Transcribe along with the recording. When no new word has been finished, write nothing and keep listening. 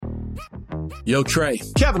Yo, Trey.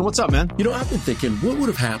 Kevin, what's up, man? You know, I've been thinking, what would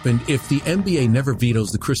have happened if the NBA never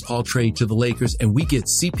vetoes the Chris Paul trade to the Lakers and we get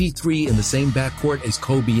CP3 in the same backcourt as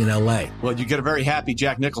Kobe in LA? Well, you get a very happy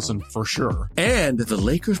Jack Nicholson for sure. And the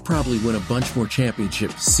Lakers probably win a bunch more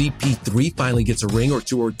championships. CP3 finally gets a ring or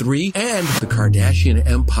 2 or 3, and the Kardashian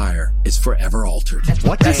empire is forever altered.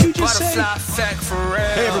 What did you just say?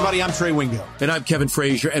 Hey, everybody, I'm Trey Wingo. And I'm Kevin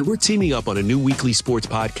Frazier, and we're teaming up on a new weekly sports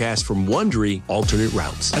podcast from Wondery, Alternate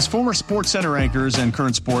Routes. As former SportsCenter anchors and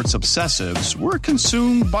current sports obsessives, we're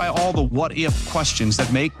consumed by all the what-if questions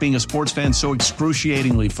that make being a sports fan so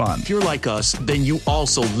excruciatingly fun. If you're like us, then you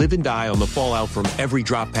also live and die on the fallout from every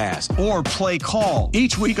drop pass. Or play call.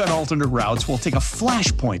 Each week on Alternate Routes, we'll take a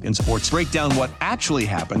flashpoint in sports, break down what actually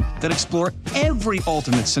happened, then explore every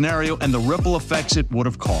alternate scenario and the ripple effects it would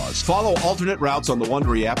have caused. Follow Alternate Routes on the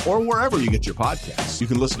Wondery app or wherever you get your podcasts. You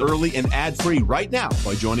can listen early and ad-free right now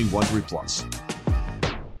by joining Wondery Plus.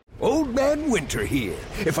 Old Man Winter here.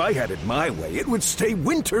 If I had it my way, it would stay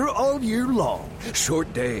winter all year long.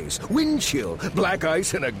 Short days, wind chill, black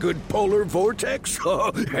ice, and a good polar vortex.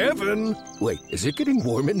 Oh, heaven. Wait, is it getting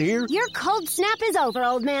warm in here? Your cold snap is over,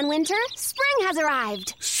 Old Man Winter. Spring has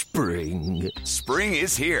arrived. Spring. Spring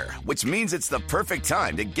is here, which means it's the perfect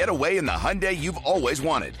time to get away in the Hyundai you've always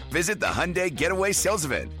wanted. Visit the Hyundai Getaway Sales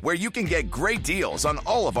Event, where you can get great deals on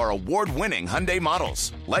all of our award-winning Hyundai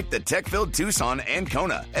models, like the tech-filled Tucson and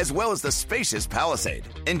Kona, as well as the spacious Palisade.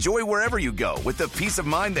 Enjoy wherever you go with the peace of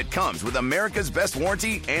mind that comes with America's best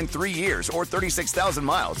warranty and 3 years or 36,000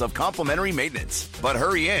 miles of complimentary maintenance. But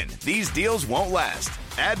hurry in, these deals won't last.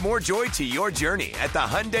 Add more joy to your journey at the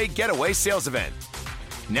Hyundai Getaway Sales Event.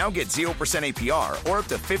 Now get 0% APR or up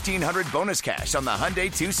to $1,500 bonus cash on the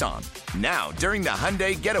Hyundai Tucson. Now, during the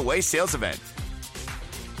Hyundai Getaway Sales Event.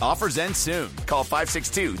 Offers end soon. Call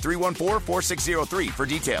 562-314-4603 for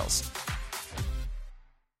details.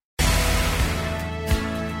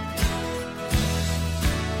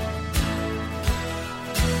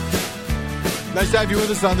 Nice to have you with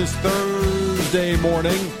us on this Thursday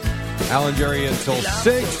morning. Alan Jerry until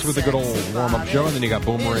 6 with a good old warm-up show, and then you got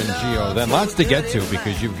Boomer and Gio. Then lots to get to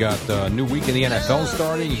because you've got a new week in the NFL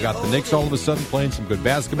starting. You got the Knicks all of a sudden playing some good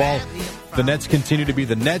basketball. The Nets continue to be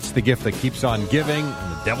the Nets, the gift that keeps on giving.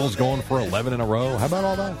 And the Devils going for 11 in a row. How about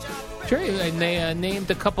all that? Sure, and they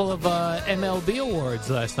named a couple of MLB awards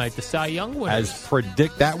last night, the Cy Young winners.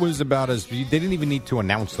 That was about as they didn't even need to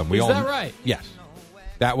announce them. Is that right? Yes.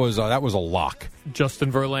 That was a lock.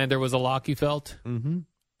 Justin Verlander was a lock, you felt? Mm-hmm.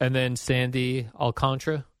 And then Sandy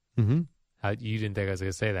Alcantara? Mm-hmm. You didn't think I was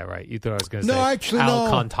going to say that right. You thought I was going to say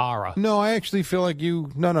Alcantara. No, I actually feel like you...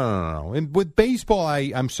 No. And with baseball,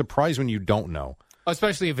 I'm surprised when you don't know.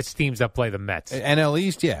 Especially if it's teams that play the Mets. NL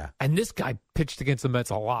East, yeah. And this guy pitched against the Mets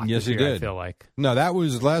a lot. Yes, he year, did. I feel like. No,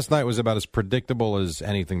 last night was about as predictable as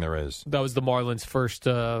anything there is. That was the Marlins' first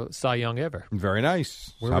Cy Young ever. Very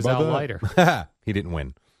nice. Where was Al Leiter? He didn't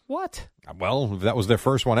win. What? Well, that was their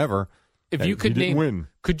first one ever. If you could name, win.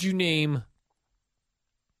 Could you name?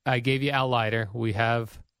 I gave you Al Leiter. We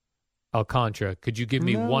have Alcantara. Could you give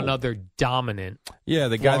me one other dominant? Yeah,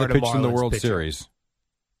 the guy Florida that pitched in the Marlins World pitcher? Series,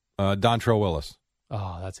 Dontrelle Willis.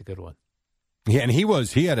 Oh, that's a good one. Yeah, and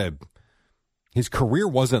his career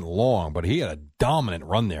wasn't long, but he had a dominant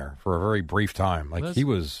run there for a very brief time. Like he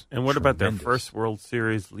was. And what tremendous. about their first World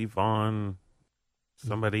Series? Levon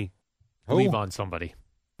somebody. Oh. Levon somebody.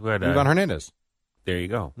 Who had Levon Hernandez. There you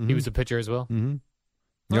go. He was a pitcher as well. Mm-hmm.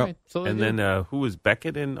 All Yep. right, so And then who was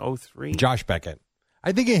Beckett in 03? Josh Beckett.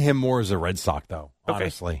 I think of him more as a Red Sox, though, Okay.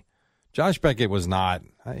 honestly. Josh Beckett was not,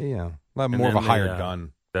 more And of a then hired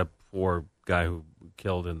gun. That poor guy who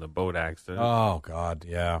killed in the boat accident. Oh, God,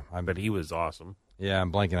 yeah. But he was awesome. Yeah,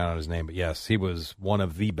 I'm blanking out on his name. But, yes, he was one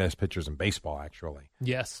of the best pitchers in baseball, actually.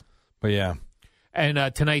 Yes. But, yeah.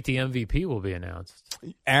 And tonight the MVP will be announced.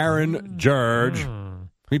 Aaron Judge.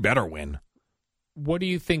 He better win. What do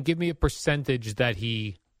you think? Give me a percentage that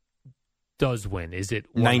he does win. Is it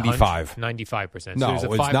 95? 95%. No,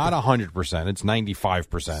 so it's not 100%. It's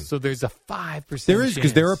 95%. So there's a 5%. There is,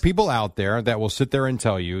 because there are people out there that will sit there and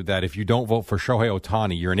tell you that if you don't vote for Shohei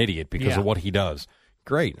Ohtani, you're an idiot because of what he does.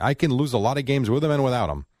 Great. I can lose a lot of games with him and without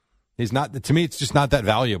him. He's not, to me, it's just not that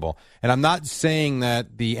valuable. And I'm not saying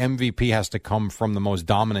that the MVP has to come from the most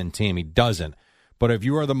dominant team. He doesn't. But if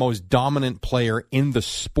you are the most dominant player in the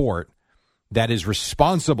sport that is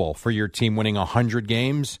responsible for your team winning 100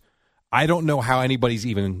 games, I don't know how anybody's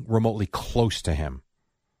even remotely close to him.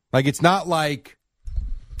 Like, it's not like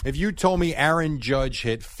if you told me Aaron Judge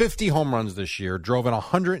hit 50 home runs this year, drove in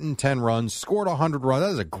 110 runs, scored 100 runs,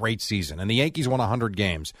 that is a great season. And the Yankees won 100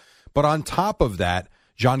 games. But on top of that,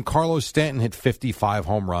 Giancarlo Stanton hit 55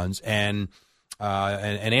 home runs, and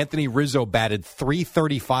And Anthony Rizzo batted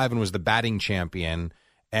 .335 and was the batting champion.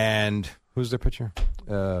 And who's their pitcher?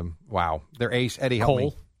 Wow. Their ace, Eddie, help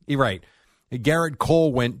me. You're right. Garrett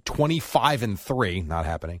Cole went 25-3. Not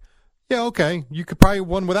happening. Yeah, okay. You could probably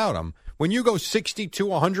win without him. When you go 60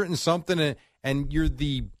 100 and something, and you're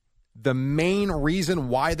the main reason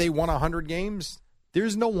why they won 100 games,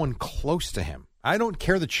 there's no one close to him. I don't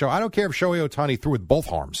care I don't care if Shohei Ohtani threw with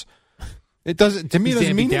both arms. It doesn't. To me, it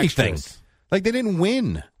doesn't mean anything. Like, they didn't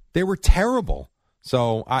win. They were terrible.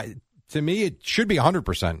 So, to me, it should be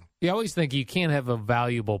 100%. You always think you can't have a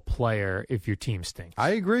valuable player if your team stinks. I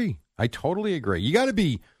agree. I totally agree. You have to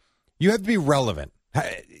be relevant.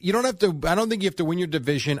 You don't have to. I don't think you have to win your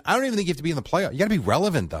division. I don't even think you have to be in the playoff. You got to be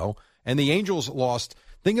relevant, though. And the Angels lost.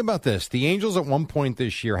 Think about this. The Angels at one point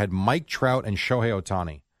this year had Mike Trout and Shohei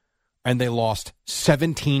Ohtani, and they lost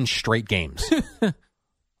 17 straight games.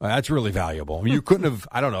 That's really valuable. You couldn't have,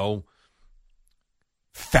 I don't know,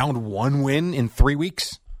 found one win in 3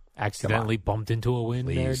 weeks. Accidentally bumped into a win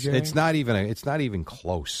there, Jerry? It's not even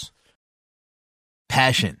close.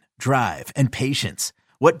 Passion, drive, and patience.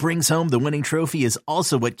 What brings home the winning trophy is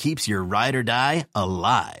also what keeps your ride or die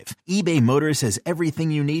alive. eBay Motors has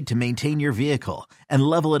everything you need to maintain your vehicle and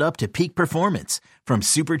level it up to peak performance, from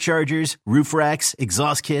superchargers, roof racks,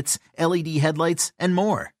 exhaust kits, LED headlights, and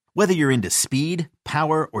more. Whether you're into speed,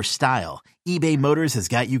 power, or style, eBay Motors has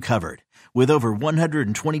got you covered. With over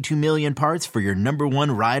 122 million parts for your number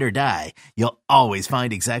one ride or die, you'll always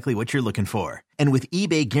find exactly what you're looking for. And with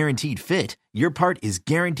eBay Guaranteed Fit, your part is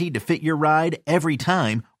guaranteed to fit your ride every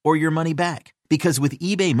time or your money back. Because with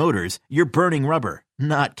eBay Motors, you're burning rubber,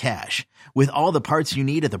 not cash. With all the parts you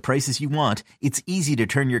need at the prices you want, it's easy to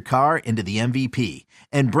turn your car into the MVP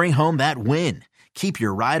and bring home that win. Keep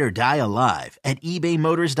your ride or die alive at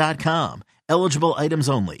ebaymotors.com. Eligible items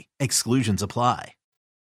only. Exclusions apply.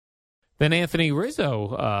 Then Anthony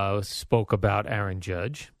Rizzo spoke about Aaron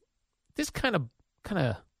Judge. This kind of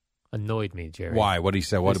annoyed me, Jerry. Why? What did he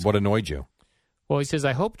say? What annoyed you? Well, he says,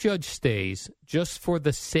 I hope Judge stays just for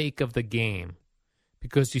the sake of the game,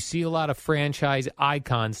 because you see a lot of franchise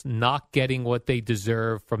icons not getting what they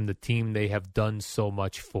deserve from the team they have done so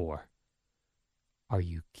much for. Are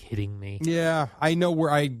you kidding me? Yeah, I know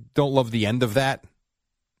where I don't love the end of that.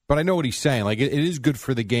 But I know what he's saying. Like, it is good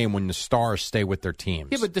for the game when the stars stay with their teams.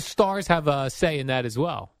 Yeah, but the stars have a say in that as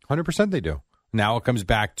well. 100% they do. Now it comes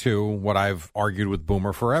back to what I've argued with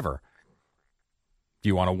Boomer forever. Do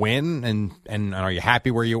you want to win, and are you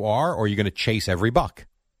happy where you are, or are you going to chase every buck?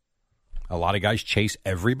 A lot of guys chase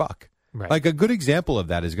every buck. Right. Like, a good example of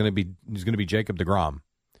that is going to be Jacob deGrom.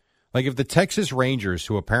 Like, if the Texas Rangers,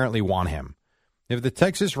 who apparently want him, if the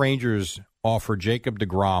Texas Rangers offer Jacob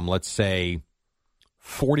deGrom, let's say,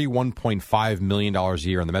 $41.5 million a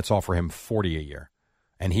year, and the Mets offer him $40 a year,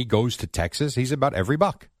 and he goes to Texas, he's about every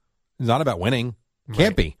buck. It's not about winning.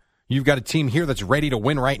 Can't be. You've got a team here that's ready to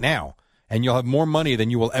win right now, and you'll have more money than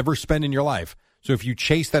you will ever spend in your life. So if you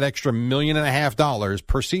chase that extra $1.5 million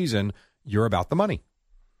per season, you're about the money.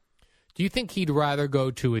 Do you think he'd rather go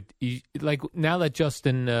to it, like, now that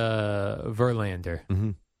Justin Verlander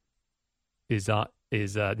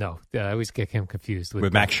I always get him confused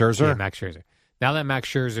with Max Scherzer? Yeah, Max Scherzer. Now that Max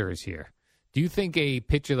Scherzer is here, do you think a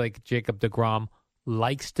pitcher like Jacob deGrom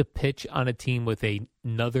likes to pitch on a team with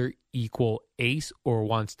another equal ace, or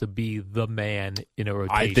wants to be the man in a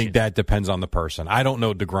rotation? I think that depends on the person. I don't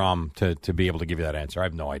know deGrom to be able to give you that answer. I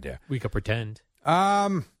have no idea. We could pretend.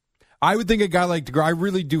 I would think a guy like deGrom, I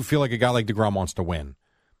really do feel like a guy like deGrom wants to win.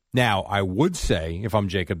 Now, I would say, if I'm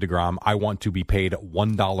Jacob deGrom, I want to be paid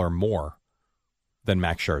 $1 more than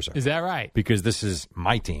Max Scherzer. Is that right? Because this is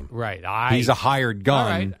my team. Right. He's a hired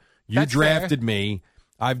gun. Right. You drafted me.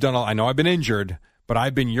 I know I've been injured, but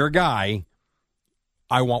I've been your guy.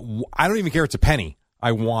 I don't even care if it's a penny.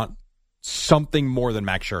 I want something more than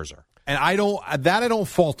Max Scherzer. And I don't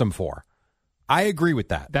fault him for. I agree with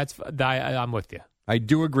that. I'm with you. I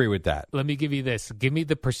do agree with that. Let me give you this. Give me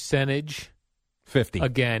the percentage 50.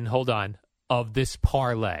 Again, hold on, of this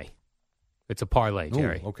parlay. It's a parlay,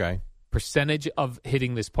 Jerry. Ooh, okay. Percentage of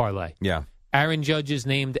hitting this parlay. Yeah. Aaron Judge is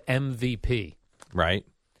named MVP. Right.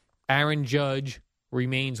 Aaron Judge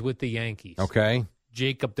remains with the Yankees. Okay.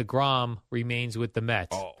 Jacob deGrom remains with the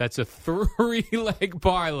Mets. Oh. That's a 3-leg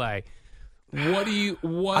parlay. I'll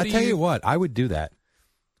tell you what, I would do that.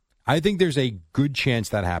 I think there's a good chance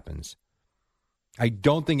that happens. I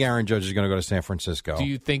don't think Aaron Judge is going to go to San Francisco. Do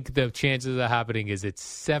you think the chances of that happening is it's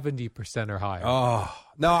 70% or higher? Oh,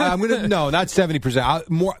 no, not 70%.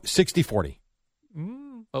 More 60-40.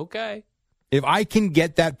 Okay. If I can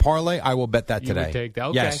get that parlay, I will bet that today. You would take that?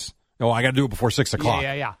 Okay. Yes. No, I got to do it before 6 o'clock.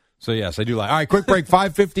 Yeah. So, yes, I do like. All right, quick break,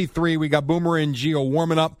 5:53. We got Boomer and Gio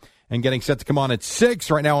warming up and getting set to come on at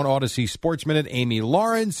 6. Right now on Odyssey Sports Minute, Amy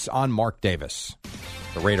Lawrence on Mark Davis,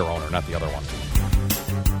 the Raider owner, not the other one.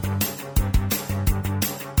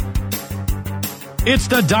 It's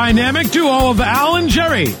the dynamic duo of Al and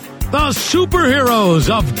Jerry, the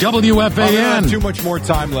superheroes of WFAN. Too much more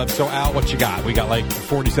time left. So, Al, what you got? We got like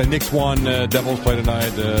 40 seconds. Knicks won. Devils play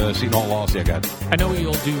tonight. Seton Hall lost. Yeah, got. I know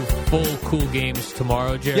you'll do full cool games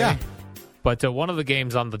tomorrow, Jerry. Yeah. But one of the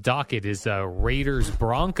games on the docket is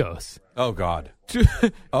Raiders-Broncos. Oh, God.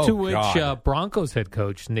 To which Broncos head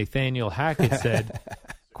coach Nathaniel Hackett said,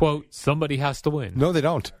 quote, somebody has to win. No, they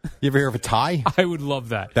don't. You ever hear of a tie? I would love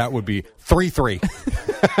that. That would be 3-3.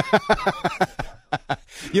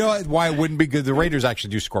 You know why it wouldn't be good? The Raiders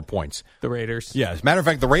actually do score points. The Raiders? Yeah. As a matter of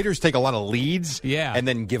fact, the Raiders take a lot of leads and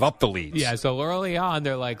then give up the leads. Yeah, so early on,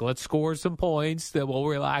 they're like, let's score some points, then we'll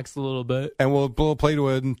relax a little bit. And we'll play to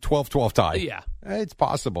a 12-12 tie. Yeah. It's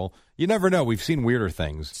possible. You never know. We've seen weirder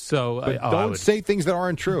things. So but don't say things that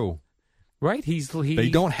aren't true. Right? They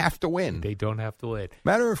don't have to win. They don't have to win.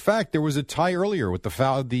 Matter of fact, there was a tie earlier with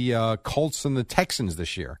the Colts and the Texans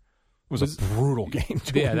this year. It was a brutal game.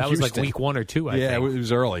 Yeah, that was like week 1 or 2, I think. Yeah, it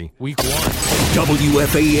was early. Week 1.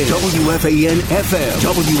 WFAN, WFAN FM,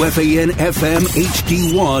 WFAN FM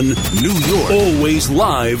HD1, New York. Always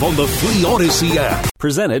live on the free Odyssey app.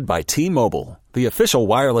 Presented by T-Mobile, the official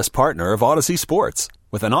wireless partner of Odyssey Sports.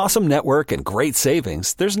 With an awesome network and great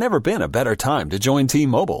savings, there's never been a better time to join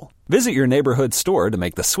T-Mobile. Visit your neighborhood store to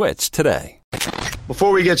make the switch today.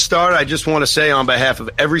 Before we get started, I just want to say on behalf of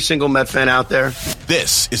every single Met fan out there,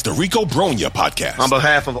 this is the Rico Bronya Podcast. On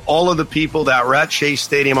behalf of all of the people that were at Chase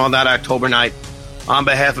Stadium on that October night, on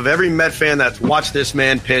behalf of every Met fan that's watched this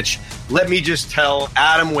man pitch, let me just tell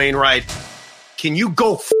Adam Wainwright, can you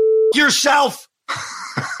go yourself?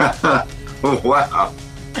 Wow.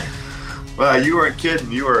 Wow, you weren't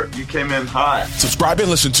kidding. You came in hot. Subscribe and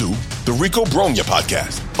listen to the Rico Bronya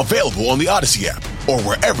Podcast, available on the Odyssey app or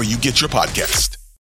wherever you get your podcast.